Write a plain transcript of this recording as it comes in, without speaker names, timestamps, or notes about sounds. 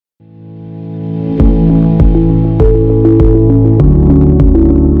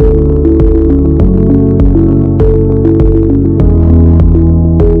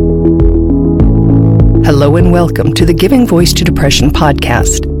Hello and welcome to the Giving Voice to Depression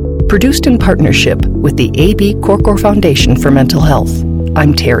podcast, produced in partnership with the A.B. Korkor Foundation for Mental Health.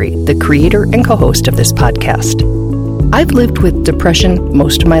 I'm Terry, the creator and co-host of this podcast. I've lived with depression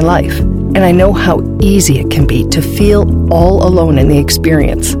most of my life, and I know how easy it can be to feel all alone in the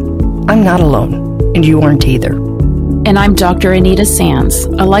experience. I'm not alone, and you aren't either. And I'm Dr. Anita Sands,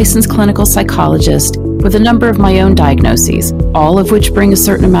 a licensed clinical psychologist with a number of my own diagnoses, all of which bring a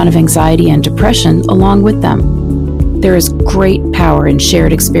certain amount of anxiety and depression along with them. There is great power in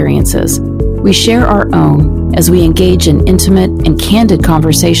shared experiences. We share our own as we engage in intimate and candid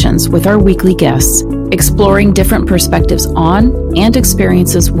conversations with our weekly guests, exploring different perspectives on and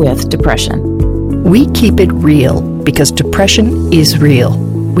experiences with depression. We keep it real because depression is real.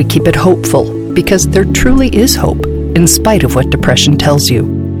 We keep it hopeful because there truly is hope, in spite of what depression tells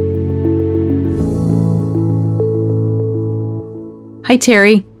you. Hi,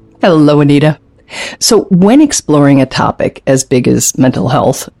 Terry. Hello, Anita. So when exploring a topic as big as mental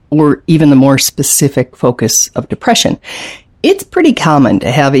health, or even the more specific focus of depression, it's pretty common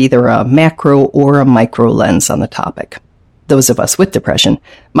to have either a macro or a micro lens on the topic. Those of us with depression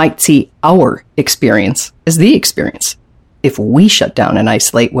might see our experience as the experience. If we shut down and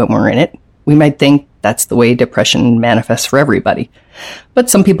isolate when we're in it, we might think that's the way depression manifests for everybody. But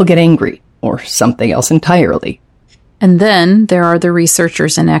some people get angry, or something else entirely. And then there are the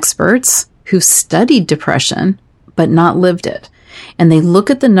researchers and experts who studied depression, but not lived it. And they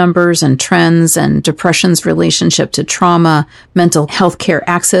look at the numbers and trends and depression's relationship to trauma, mental health care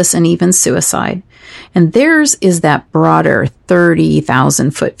access, and even suicide. And theirs is that broader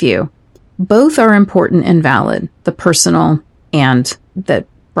 30,000-foot view. Both are important and valid, the personal and the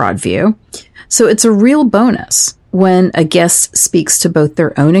broad view. So it's a real bonus when a guest speaks to both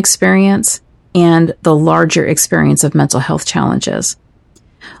their own experience and the larger experience of mental health challenges.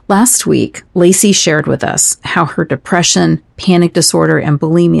 Last week, Lacey shared with us how her depression, panic disorder, and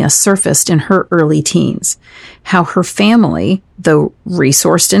bulimia surfaced in her early teens, how her family, though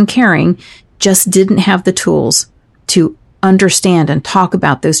resourced and caring, just didn't have the tools to understand and talk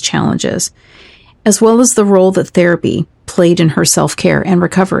about those challenges, as well as the role that therapy played in her self-care and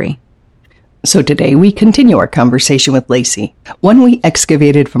recovery. So today we continue our conversation with Lacey, one we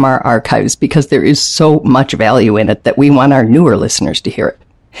excavated from our archives because there is so much value in it that we want our newer listeners to hear it.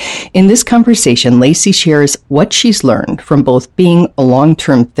 In this conversation, Lacey shares what she's learned from both being a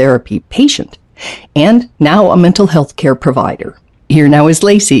long-term therapy patient and now a mental health care provider. Here now is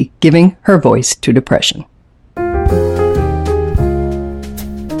Lacey giving her voice to depression.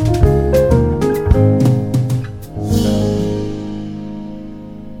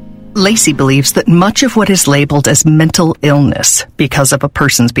 Lacey believes that much of what is labeled as mental illness because of a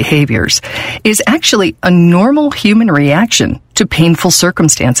person's behaviors is actually a normal human reaction to painful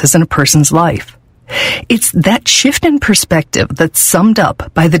circumstances in a person's life. It's that shift in perspective that's summed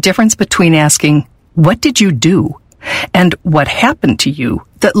up by the difference between asking, "What did you do?" and "What happened to you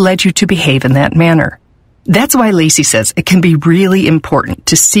that led you to behave in that manner?" That's why Lacey says it can be really important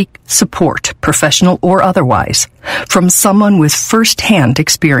to seek support, professional or otherwise, from someone with first-hand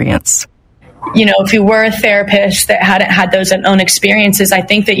experience. You know, if you were a therapist that hadn't had those own experiences, I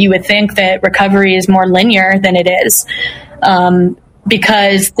think that you would think that recovery is more linear than it is.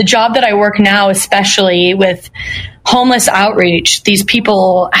 Because the job that I work now, especially with homeless outreach, these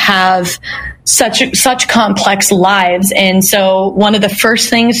people have such complex lives. And so one of the first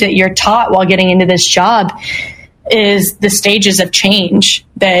things that you're taught while getting into this job is the stages of change,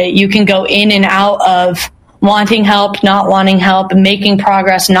 that you can go in and out of wanting help, not wanting help, making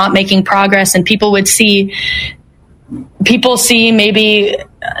progress, not making progress. And people see maybe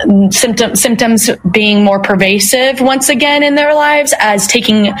symptoms being more pervasive once again in their lives as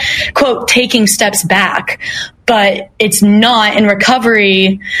taking steps back. But it's not. In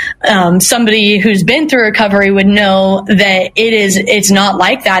recovery, somebody who's been through recovery would know that it's not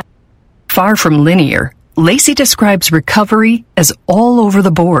like that. Far from linear, Lacey describes recovery as all over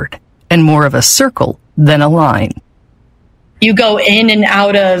the board and more of a circle than a line. You go in and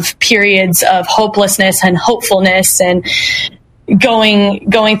out of periods of hopelessness and hopefulness, and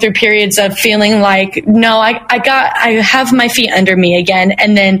going through periods of feeling like, no, I have my feet under me again.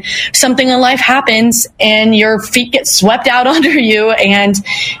 And then something in life happens and your feet get swept out under you and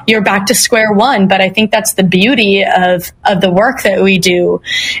you're back to square one. But I think that's the beauty of the work that we do,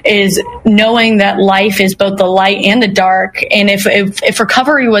 is knowing that life is both the light and the dark. And if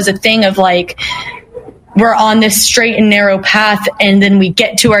recovery was a thing of like, we're on this straight and narrow path and then we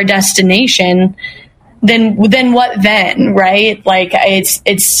get to our destination, then what then, right? Like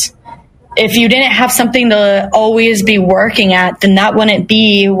it's if you didn't have something to always be working at, then that wouldn't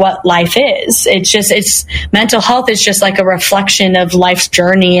be what life is. It's mental health is just like a reflection of life's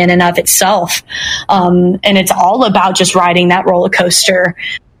journey in and of itself. And it's all about just riding that roller coaster.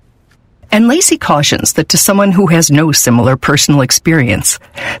 And Lacey cautions that to someone who has no similar personal experience,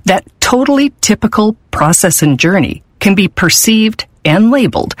 that totally typical process and journey can be perceived and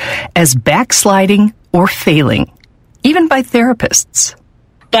labeled as backsliding or failing, even by therapists.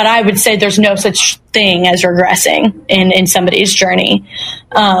 But I would say there's no such thing as regressing in somebody's journey.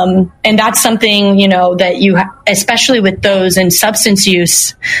 And that's something, that especially with those in substance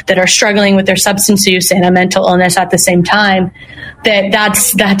use that are struggling with their substance use and a mental illness at the same time,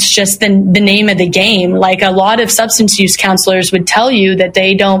 that's just the name of the game. Like, a lot of substance use counselors would tell you that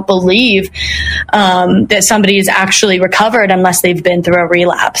they don't believe that somebody is actually recovered unless they've been through a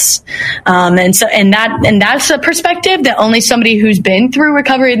relapse. And that's a perspective that only somebody who's been through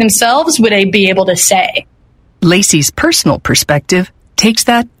recovery themselves would be able to say. Lacey's personal perspective takes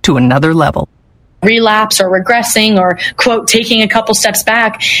that to another level. Relapse or regressing or, quote, taking a couple steps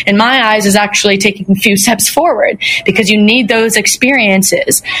back, in my eyes, is actually taking a few steps forward, because you need those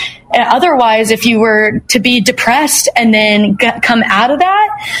experiences. Otherwise, if you were to be depressed and then come out of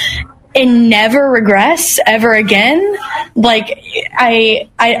that and never regress ever again, like,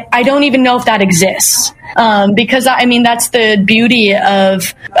 I don't even know if that exists. Because that's the beauty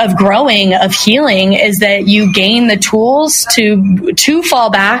of growing, of healing, is that you gain the tools to fall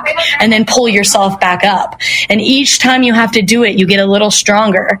back and then pull yourself back up. And each time you have to do it, you get a little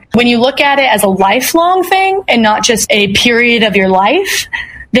stronger. When you look at it as a lifelong thing and not just a period of your life,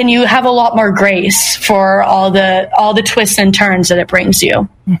 then you have a lot more grace for all the twists and turns that it brings you.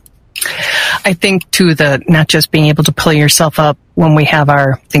 I think, too, not just being able to pull yourself up when we have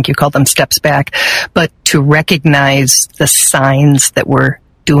I think you call them steps back, but to recognize the signs that we're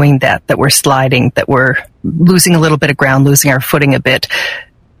doing that we're sliding, that we're losing a little bit of ground, losing our footing a bit.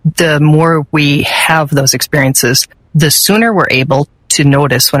 The more we have those experiences, the sooner we're able to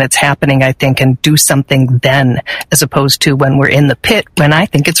notice when it's happening, I think, and do something then, as opposed to when we're in the pit, when I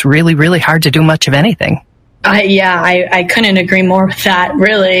think it's really, really hard to do much of anything. I couldn't agree more with that,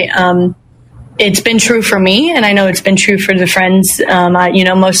 really. It's been true for me, and I know it's been true for the friends.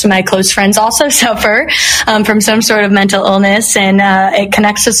 Most of my close friends also suffer from some sort of mental illness, and it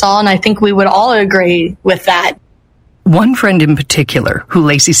connects us all, and I think we would all agree with that. One friend in particular, who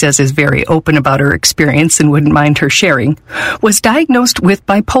Lacey says is very open about her experience and wouldn't mind her sharing, was diagnosed with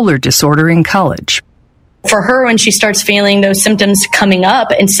bipolar disorder in college. For her, when she starts feeling those symptoms coming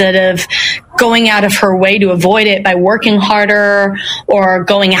up, instead of going out of her way to avoid it by working harder or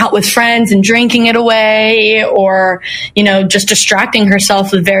going out with friends and drinking it away, or, just distracting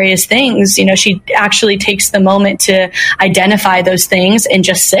herself with various things, she actually takes the moment to identify those things and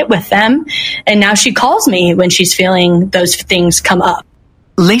just sit with them. And now she calls me when she's feeling those things come up.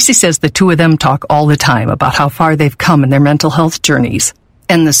 Lacey says the two of them talk all the time about how far they've come in their mental health journeys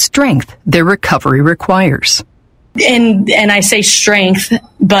and the strength their recovery requires. And I say strength,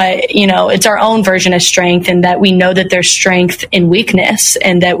 but, it's our own version of strength, and that we know that there's strength in weakness,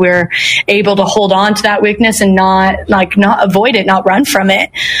 and that we're able to hold on to that weakness and not avoid it, not run from it,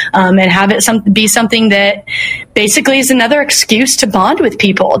 and have it be something that basically is another excuse to bond with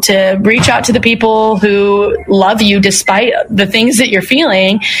people, to reach out to the people who love you despite the things that you're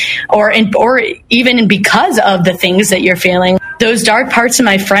feeling, or even because of the things that you're feeling. Those dark parts of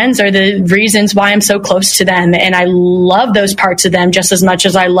my friends are the reasons why I'm so close to them. And I love those parts of them just as much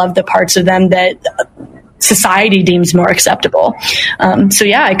as I love the parts of them that society deems more acceptable.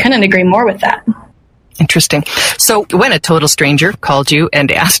 I couldn't agree more with that. Interesting. So when a total stranger called you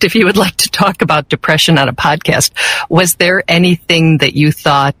and asked if you would like to talk about depression on a podcast, was there anything that you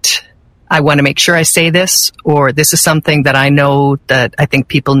thought, I want to make sure I say this, or this is something that I know that I think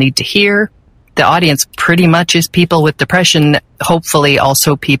people need to hear? The audience pretty much is people with depression, hopefully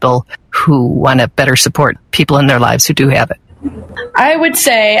also people who want to better support people in their lives who do have it. I would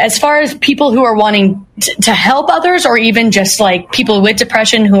say, as far as people who are wanting to help others, or even just like people with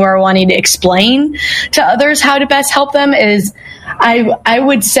depression who are wanting to explain to others how to best help them, is I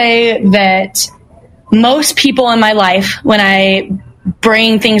would say that most people in my life, when I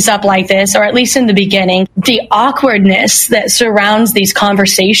bring things up like this, or at least in the beginning, the awkwardness that surrounds these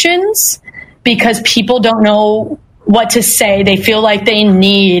conversations, because people don't know what to say. They feel like they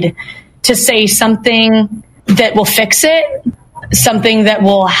need to say something that will fix it. something that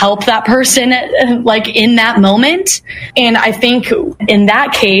will help that person like in that moment. And I think in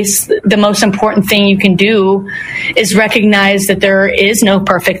that case, the most important thing you can do is recognize that there is no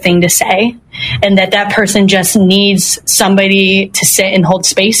perfect thing to say, and that person just needs somebody to sit and hold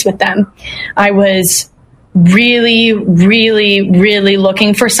space with them. I was really, really, really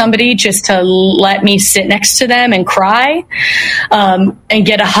looking for somebody just to let me sit next to them and cry, and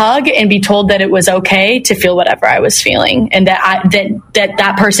get a hug and be told that it was okay to feel whatever I was feeling, and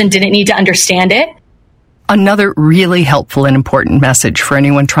that person didn't need to understand it. Another really helpful and important message for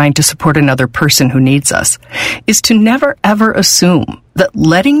anyone trying to support another person who needs us is to never ever assume that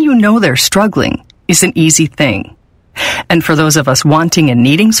letting you know they're struggling is an easy thing. And for those of us wanting and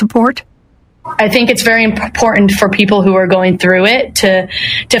needing support, I think it's very important for people who are going through it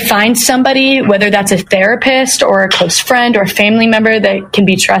to find somebody, whether that's a therapist or a close friend or family member that can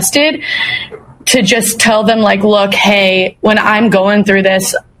be trusted, to just tell them, like, look, hey, when I'm going through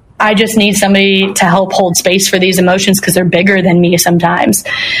this, I just need somebody to help hold space for these emotions because they're bigger than me sometimes.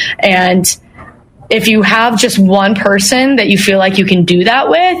 And if you have just one person that you feel like you can do that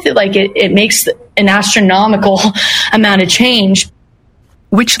with, like it makes an astronomical amount of change.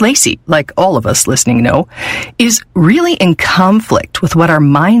 Which Lacey, like all of us listening know, is really in conflict with what our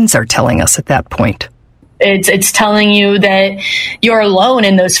minds are telling us at that point. It's telling you that you're alone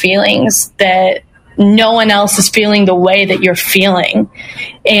in those feelings, that no one else is feeling the way that you're feeling.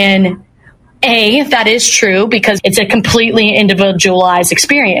 And that is true because it's a completely individualized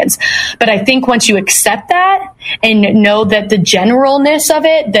experience. But I think once you accept that and know that the generalness of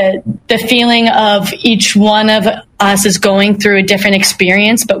it, the feeling of each one of us is going through a different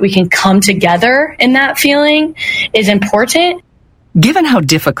experience, but we can come together in that feeling, is important. Given how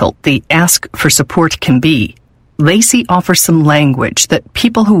difficult the ask for support can be, Lacey offers some language that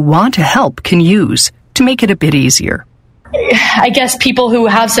people who want to help can use to make it a bit easier. I guess people who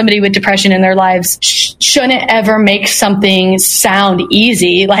have somebody with depression in their lives shouldn't ever make something sound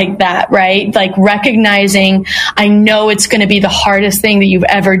easy like that, right? Like recognizing, I know it's going to be the hardest thing that you've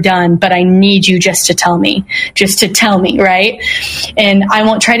ever done, but I need you just to tell me, right? And I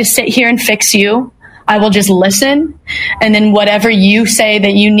won't try to sit here and fix you. I will just listen. And then whatever you say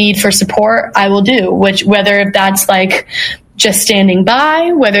that you need for support, I will do, whether that's like just standing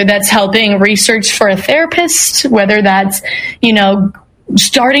by, whether that's helping research for a therapist, whether that's,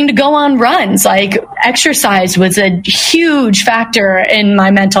 starting to go on runs. Like exercise was a huge factor in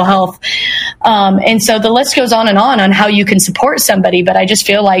my mental health. And so the list goes on how you can support somebody. But I just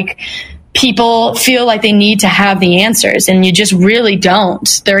feel like people feel like they need to have the answers, and you just really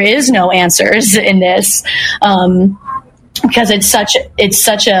don't. There is no answers in this. Because it's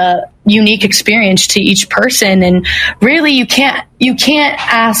such a unique experience to each person, and really you can't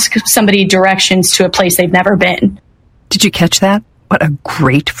ask somebody directions to a place they've never been. Did you catch that? What a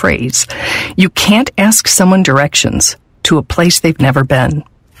great phrase. You can't ask someone directions to a place they've never been.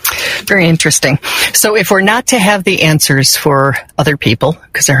 Very interesting. So if we're not to have the answers for other people,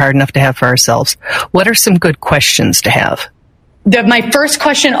 because they're hard enough to have for ourselves, what are some good questions to have? My first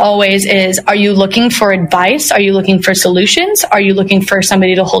question always is, are you looking for advice? Are you looking for solutions? Are you looking for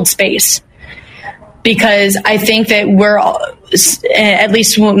somebody to hold space? Because I think that we're, at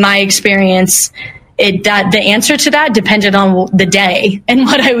least my experience, that the answer to that depended on the day and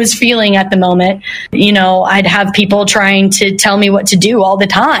what I was feeling at the moment. I'd have people trying to tell me what to do all the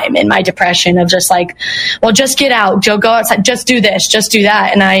time in my depression, of just like, well, just get out, go outside, just do this, just do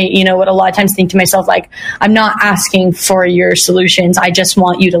that. And I, would a lot of times think to myself, like, I'm not asking for your solutions. I just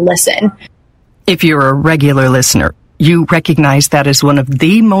want you to listen. If you're a regular listener, you recognize that as one of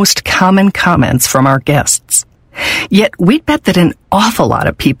the most common comments from our guests. Yet we'd bet that an awful lot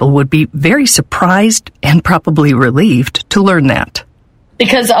of people would be very surprised and probably relieved to learn that.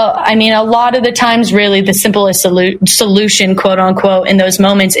 Because, a lot of the times, really, the simplest solution, quote unquote, in those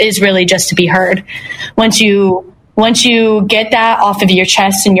moments is really just to be heard. Once you get that off of your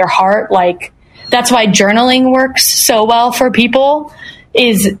chest and your heart, like, that's why journaling works so well for people,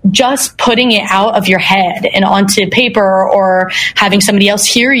 is just putting it out of your head and onto paper, or having somebody else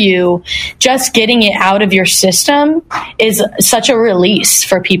hear you. Just getting it out of your system is such a release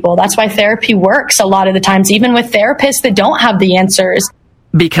for people. That's why therapy works a lot of the times, even with therapists that don't have the answers.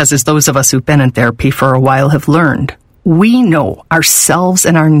 Because as those of us who've been in therapy for a while have learned, we know ourselves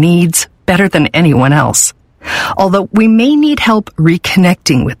and our needs better than anyone else. Although we may need help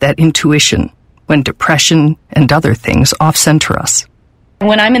reconnecting with that intuition when depression and other things off-center us.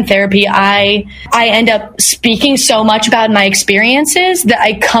 When I'm in therapy, I end up speaking so much about my experiences that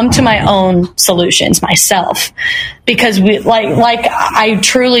I come to my own solutions myself, because I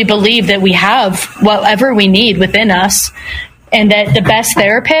truly believe that we have whatever we need within us. And that the best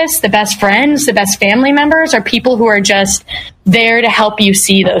therapists, the best friends, the best family members are people who are just there to help you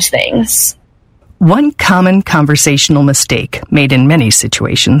see those things. One common conversational mistake made in many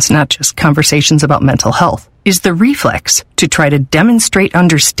situations, not just conversations about mental health, is the reflex to try to demonstrate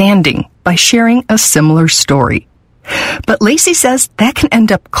understanding by sharing a similar story. But Lacey says that can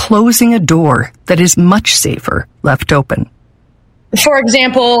end up closing a door that is much safer left open. For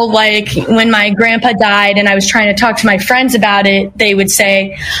example, like when my grandpa died and I was trying to talk to my friends about it, they would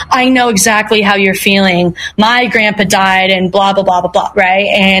say, I know exactly how you're feeling. My grandpa died and blah, blah, blah, blah, blah, right?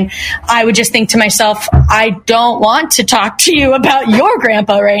 And I would just think to myself, I don't want to talk to you about your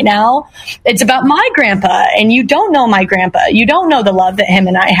grandpa right now. It's about my grandpa, and you don't know my grandpa. You don't know the love that him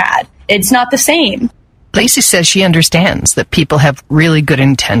and I had. It's not the same. Lacey says she understands that people have really good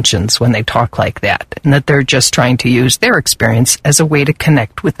intentions when they talk like that, and that they're just trying to use their experience as a way to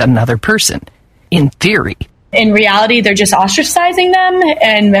connect with another person, in theory. In reality, they're just ostracizing them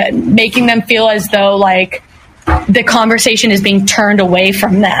and making them feel as though, like, the conversation is being turned away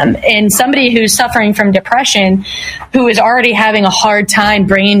from them. And somebody who's suffering from depression, who is already having a hard time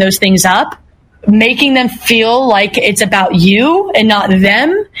bringing those things up, making them feel like it's about you and not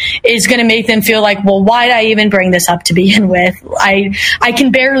them is going to make them feel like, well, why did I even bring this up to begin with? I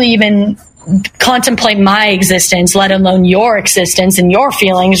can barely even contemplate my existence, let alone your existence and your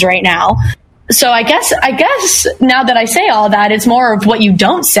feelings right now. So I guess now that I say all that, it's more of what you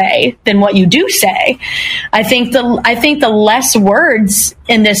don't say than what you do say. I think the less words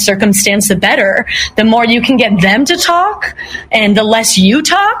in this circumstance, the better. The more you can get them to talk, and the less you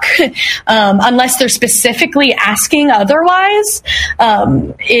talk, unless they're specifically asking otherwise,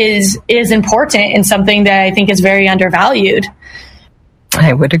 is important and something that I think is very undervalued.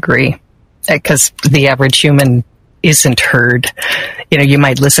 I would agree, because the average human isn't heard. You know, you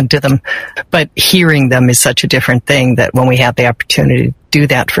might listen to them, but hearing them is such a different thing that when we have the opportunity to do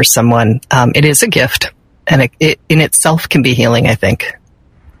that for someone, it is a gift, and it in itself can be healing, I think.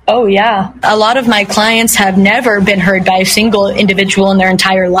 Oh, yeah. A lot of my clients have never been heard by a single individual in their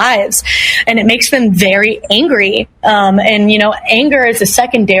entire lives, and it makes them very angry. And, you know, anger is a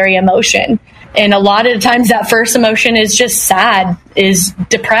secondary emotion. And a lot of the times that first emotion is just sad, is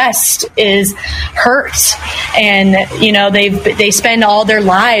depressed, is hurt. And, you know, they spend all their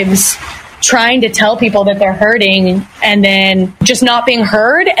lives trying to tell people that they're hurting and then just not being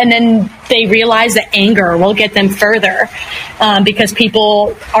heard. And then they realize that anger will get them further, because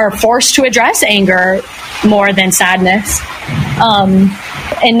people are forced to address anger more than sadness.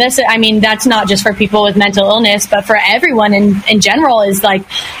 And this, I mean, that's not just for people with mental illness, but for everyone in general, is like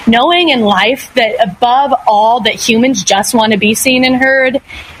knowing in life that above all that humans just want to be seen and heard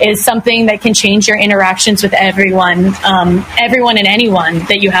is something that can change your interactions with everyone and anyone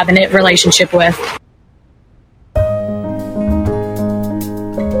that you have a relationship with.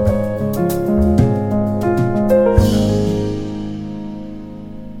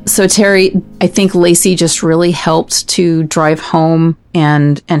 So Terry, I think Lacey just really helped to drive home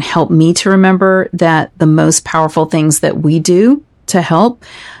and help me to remember that the most powerful things that we do to help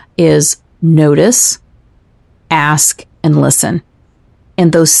is notice, ask, and listen.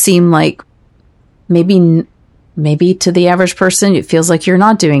 And those seem like maybe to the average person, it feels like you're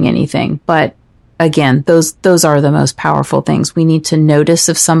not doing anything. But again, those are the most powerful things. We need to notice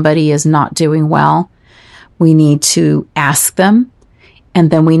if somebody is not doing well. We need to ask them. And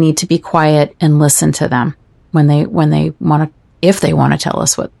then we need to be quiet and listen to them when they want to, if they want to tell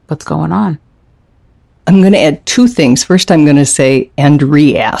us what's going on. I'm going to add two things. First, I'm going to say, and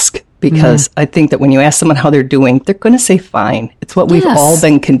re-ask, because I think that when you ask someone how they're doing, they're going to say fine. It's what we've all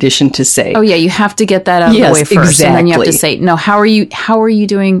been conditioned to say. Oh yeah, you have to get that out of the way first. Exactly. And then you have to say, no, how are you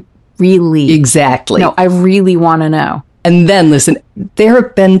doing really? Exactly. No, I really want to know. And then listen, there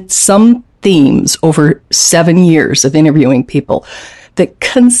have been some themes over 7 years of interviewing people that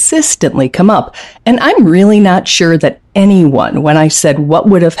consistently come up. And I'm really not sure that anyone, when I said, what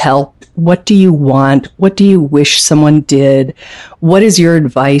would have helped? What do you want? What do you wish someone did? What is your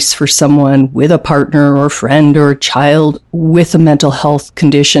advice for someone with a partner or friend or a child with a mental health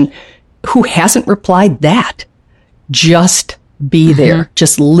condition who hasn't replied that? Just be there.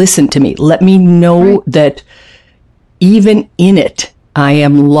 Just listen to me. Let me know that even in it, I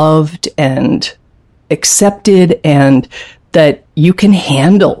am loved and accepted, and that you can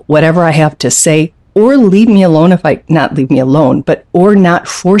handle whatever I have to say, or leave me alone not leave me alone, but, or not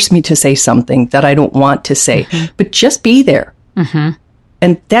force me to say something that I don't want to say, but just be there.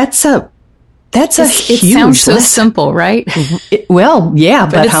 And that's a huge It sounds so simple, right? Well, yeah,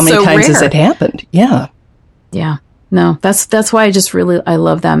 but how many times has it happened? Yeah. Yeah. No, that's why I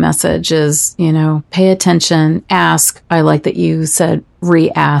love that message is, pay attention, ask. I like that you said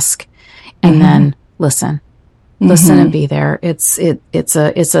re-ask, and then listen. Listen and be there. It's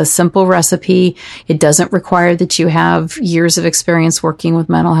a simple recipe. It doesn't require that you have years of experience working with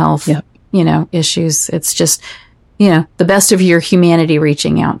mental health, issues. It's just, the best of your humanity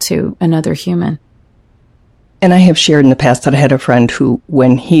reaching out to another human. And I have shared in the past that I had a friend who,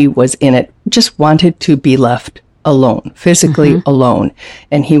 when he was in it, just wanted to be left alone, physically alone.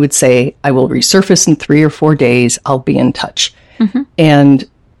 And he would say, I will resurface in 3 or 4 days. I'll be in touch. And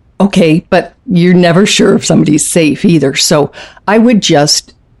okay, but you're never sure if somebody's safe either. So I would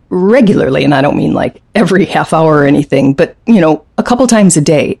just regularly, and I don't mean like every half hour or anything, but, a couple times a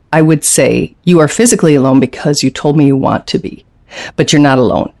day, I would say, you are physically alone because you told me you want to be, but you're not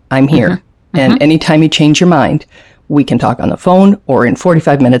alone. I'm here. And anytime you change your mind, we can talk on the phone, or in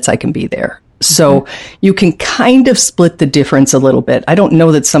 45 minutes, I can be there. So you can kind of split the difference a little bit. I don't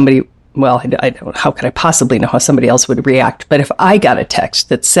know that somebody, well, I don't, how could I possibly know how somebody else would react? But if I got a text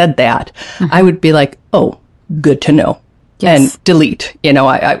that said that, I would be like, oh, good to know. Yes. And delete.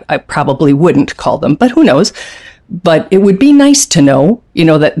 I probably wouldn't call them, but who knows? But it would be nice to know,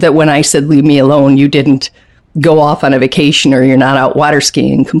 that when I said, leave me alone, you didn't go off on a vacation or you're not out water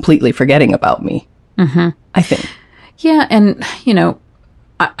skiing completely forgetting about me. I think. Yeah. And,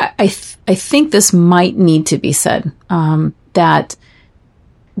 I think this might need to be said, that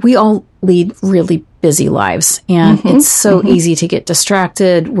we all lead really busy lives, and it's so easy to get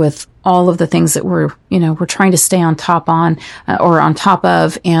distracted with all of the things that we're trying to stay on top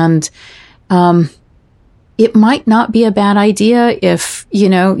of. And, it might not be a bad idea if,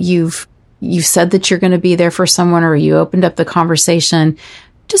 you've said that you're going to be there for someone, or you opened up the conversation,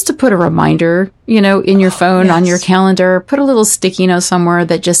 just to put a reminder, in your phone, on your calendar, put a little sticky note somewhere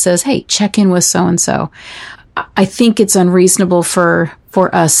that just says, hey, check in with so-and-so. I think it's unreasonable for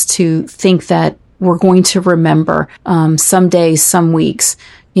us to think that we're going to remember, some days, some weeks,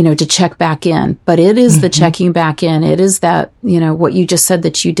 to check back in. But it is the checking back in. It is that, what you just said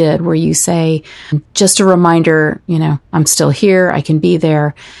that you did, where you say, just a reminder, I'm still here. I can be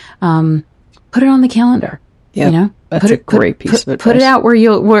there. Put it on the calendar. Yeah, that's a great piece of advice. Put it out where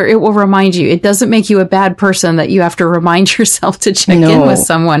it will remind you. It doesn't make you a bad person that you have to remind yourself to check in with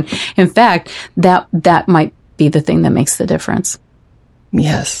someone. In fact, that might be the thing that makes the difference.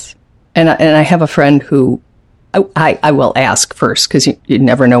 Yes. And I have a friend who I will ask first, because you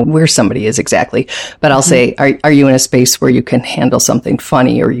never know where somebody is exactly. But I'll say, are you in a space where you can handle something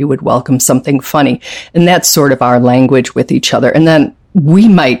funny, or you would welcome something funny? And that's sort of our language with each other. And then we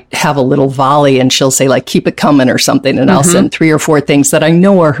might have a little volley, and she'll say, like, keep it coming or something. And I'll send 3 or 4 things that I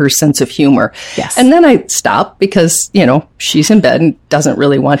know are her sense of humor. Yes. And then I stop because, she's in bed and doesn't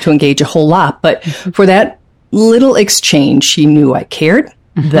really want to engage a whole lot. But for that little exchange, she knew I cared,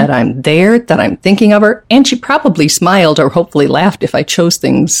 that I'm there, that I'm thinking of her. And she probably smiled or hopefully laughed if I chose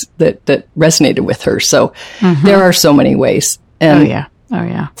things that resonated with her. So there are so many ways. And Oh,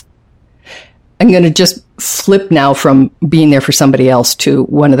 yeah. I'm going to just flip now from being there for somebody else to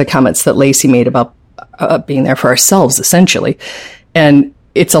one of the comments that Lacey made about being there for ourselves, essentially. And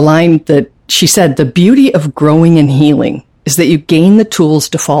it's a line that she said, the beauty of growing and healing is that you gain the tools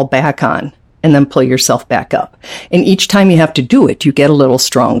to fall back on and then pull yourself back up. And each time you have to do it, you get a little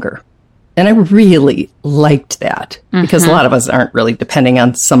stronger. And I really liked that, because a lot of us aren't really depending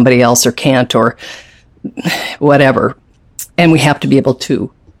on somebody else, or can't, or whatever. And we have to be able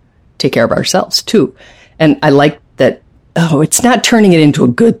to take care of ourselves too. And I like that, it's not turning it into a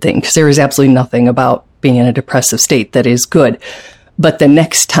good thing, because there is absolutely nothing about being in a depressive state that is good. But the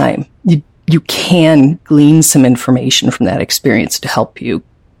next time, you can glean some information from that experience to help you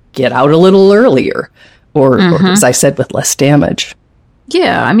get out a little earlier, or as I said, with less damage.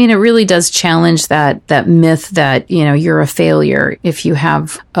 Yeah, I mean, it really does challenge that myth that, you're a failure if you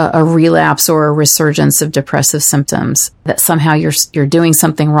have a relapse or a resurgence of depressive symptoms, that somehow you're doing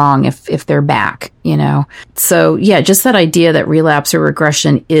something wrong if they're back, So, yeah, just that idea that relapse or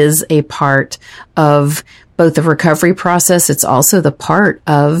regression is a part of both the recovery process. It's also the part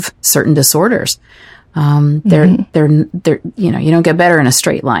of certain disorders. They're you don't get better in a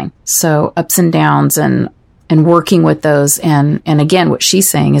straight line. So ups and downs and working with those. And again, what she's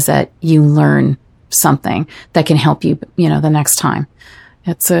saying is that you learn something that can help you, the next time.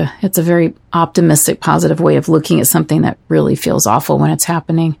 It's a very optimistic, positive way of looking at something that really feels awful when it's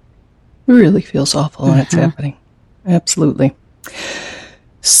happening. It really feels awful when it's happening. Absolutely.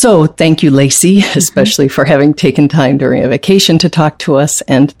 So thank you, Lacey, especially for having taken time during a vacation to talk to us.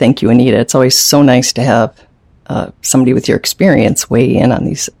 And thank you, Anita. It's always so nice to have somebody with your experience weigh in on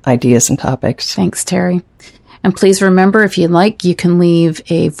these ideas and topics. Thanks, Terry. And please remember, if you'd like, you can leave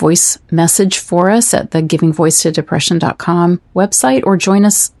a voice message for us at the givingvoicetodepression.com website, or join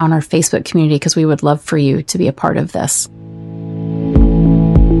us on our Facebook community, because we would love for you to be a part of this.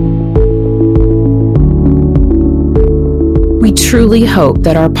 We truly hope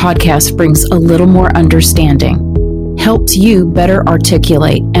that our podcast brings a little more understanding, helps you better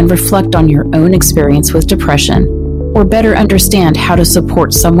articulate and reflect on your own experience with depression, or better understand how to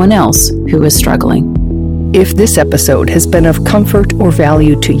support someone else who is struggling. If this episode has been of comfort or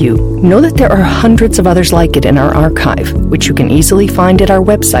value to you, know that there are hundreds of others like it in our archive, which you can easily find at our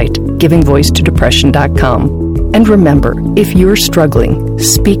website, givingvoicetodepression.com. And remember, if you're struggling,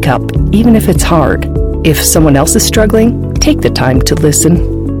 speak up, even if it's hard. If someone else is struggling, take the time to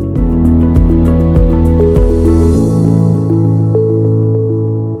listen.